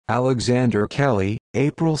Alexander Kelly,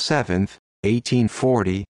 April 7,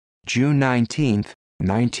 1840, June 19,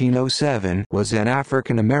 1907, was an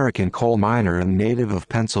African-American coal miner and native of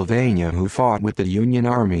Pennsylvania who fought with the Union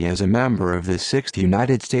Army as a member of the 6th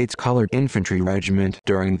United States Colored Infantry Regiment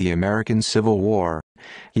during the American Civil War.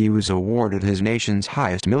 He was awarded his nation's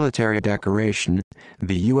highest military decoration,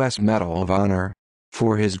 the U.S. Medal of Honor,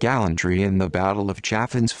 for his gallantry in the Battle of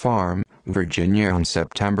Chaffin's Farm, Virginia on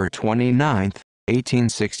September 29,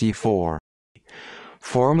 1864.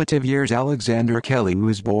 Formative years. Alexander Kelly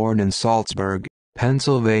was born in Saltsburg,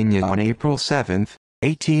 Pennsylvania on April 7,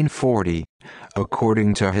 1840.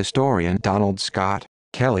 According to historian Donald Scott,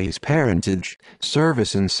 Kelly's parentage,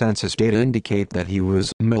 service and census data indicate that he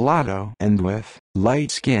was mulatto and with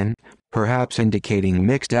light skin, perhaps indicating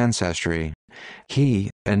mixed ancestry. He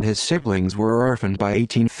and his siblings were orphaned by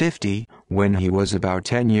 1850, when he was about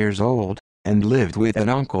 10 years old, and lived with an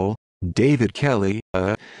uncle, David Kelly,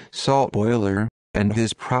 a salt boiler, and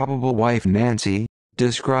his probable wife Nancy,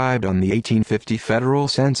 described on the 1850 federal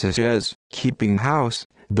census as keeping house.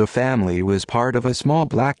 The family was part of a small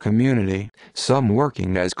black community, some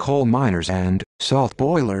working as coal miners and salt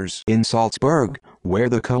boilers in Saltsburg, where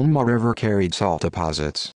the Combahee River carried salt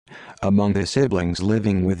deposits. Among the siblings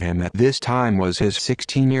living with him at this time was his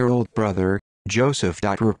 16-year-old brother, Joseph.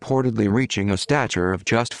 Reportedly reaching a stature of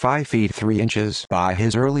just 5 feet 3 inches by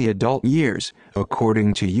his early adult years.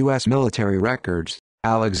 According to U.S. military records,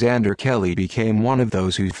 Alexander Kelly became one of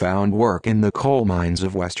those who found work in the coal mines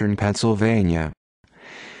of western Pennsylvania.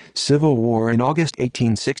 Civil War. In August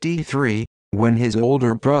 1863, when his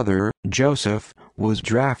older brother, Joseph, was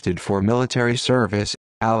drafted for military service,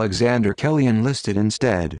 Alexander Kelly enlisted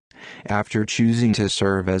instead. After choosing to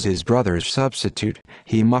serve as his brother's substitute,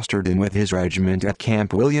 he mustered in with his regiment at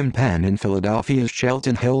Camp William Penn in Philadelphia's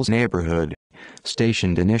Shelton Hills neighborhood.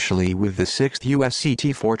 Stationed initially with the 6th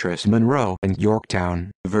USCT Fortress Monroe and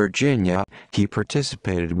Yorktown, Virginia, he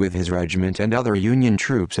participated with his regiment and other Union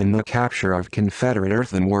troops in the capture of Confederate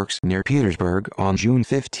earthworks near Petersburg on June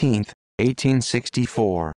 15,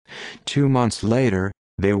 1864. 2 months later,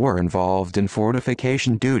 they were involved in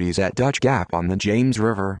fortification duties at Dutch Gap on the James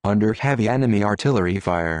River under heavy enemy artillery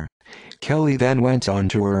fire. Kelly then went on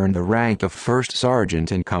to earn the rank of First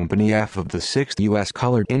Sergeant in Company F of the 6th U.S.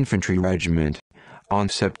 Colored Infantry Regiment. On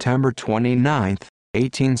September 29,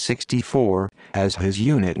 1864, as his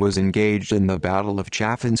unit was engaged in the Battle of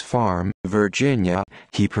Chaffin's Farm, Virginia,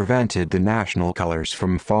 he prevented the national colors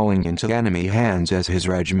from falling into enemy hands as his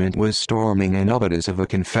regiment was storming an obus of a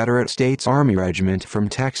Confederate States Army regiment from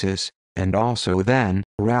Texas, and also then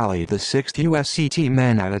rallied the 6th USCT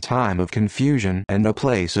men at a time of confusion and a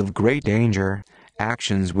place of great danger,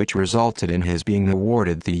 actions which resulted in his being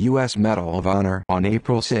awarded the U.S. Medal of Honor on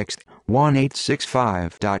April 6,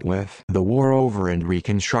 1865. With the war over and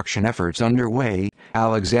Reconstruction efforts underway,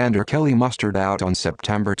 Alexander Kelly mustered out on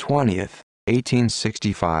September 20,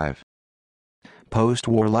 1865.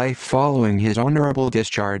 Post-war life. Following his honorable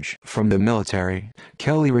discharge from the military,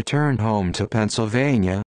 Kelly returned home to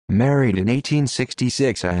Pennsylvania, married in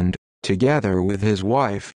 1866 and, together with his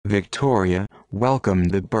wife, Victoria,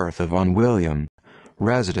 welcomed the birth of William.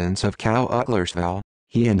 Residents of Cutlersville,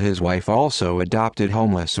 he and his wife also adopted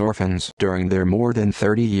homeless orphans during their more than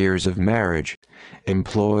 30 years of marriage.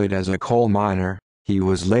 Employed as a coal miner, he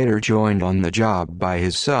was later joined on the job by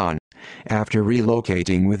his son. After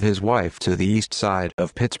relocating with his wife to the east side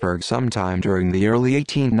of Pittsburgh sometime during the early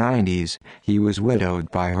 1890s, he was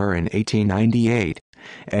widowed by her in 1898.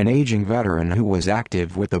 An aging veteran who was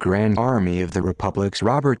active with the Grand Army of the Republic's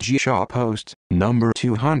Robert G. Shaw Post, number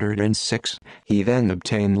 206, he then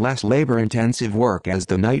obtained less labor-intensive work as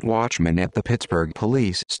the night watchman at the Pittsburgh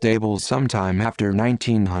police stables sometime after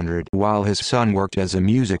 1900 while his son worked as a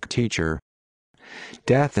music teacher.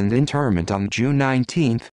 Death and interment. On June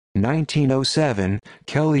 19, 1907,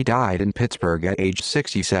 Kelly died in Pittsburgh at age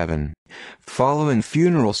 67. Following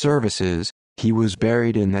funeral services, he was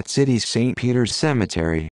buried in that city's St. Peter's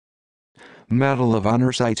Cemetery. Medal of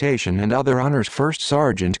Honor citation and other honors. First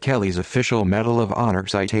Sergeant Kelly's official Medal of Honor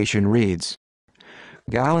citation reads: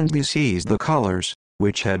 "Gallantly seized the colors,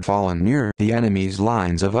 which had fallen near the enemy's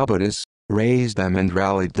lines of obus, raised them and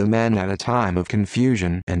rallied the men at a time of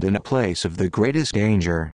confusion and in a place of the greatest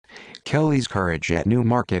danger." Kelly's courage at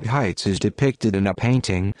Newmarket Heights is depicted in a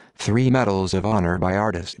painting, 3 Medals of Honor by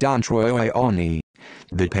artist Don Troy Ioni.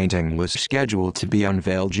 The painting was scheduled to be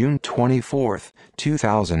unveiled June 24,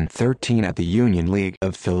 2013 at the Union League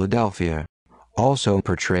of Philadelphia. Also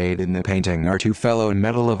portrayed in the painting are 2 fellow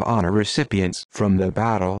Medal of Honor recipients from the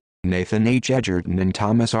battle, Nathan H. Edgerton and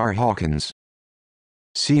Thomas R. Hawkins.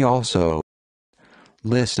 See also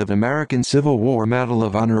List of American Civil War Medal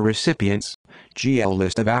of Honor recipients. GL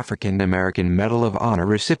List of African American Medal of Honor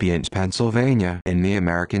recipients. Pennsylvania in the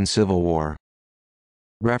American Civil War.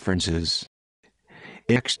 References.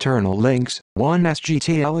 External links. 1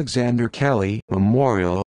 SGT Alexander Kelly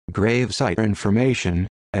Memorial, gravesite information,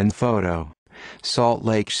 and photo. Salt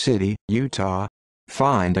Lake City, Utah.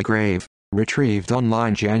 Find a grave. Retrieved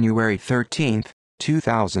online January 13,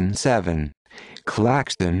 2007.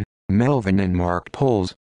 Claxton, Melvin and Mark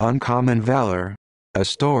Poles, Uncommon Valor. A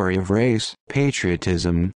Story of Race,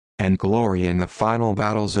 Patriotism, and Glory in the Final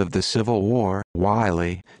Battles of the Civil War.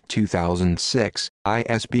 Wiley, 2006,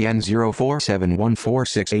 ISBN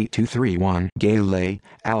 0471468231. Gayley,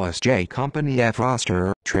 Alice J. Company F.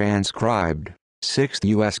 Roster, transcribed. 6th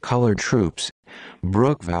U.S. Colored Troops.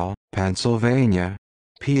 Brookville, Pennsylvania.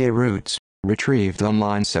 PA Roots, retrieved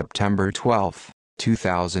online September 12,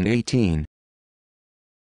 2018.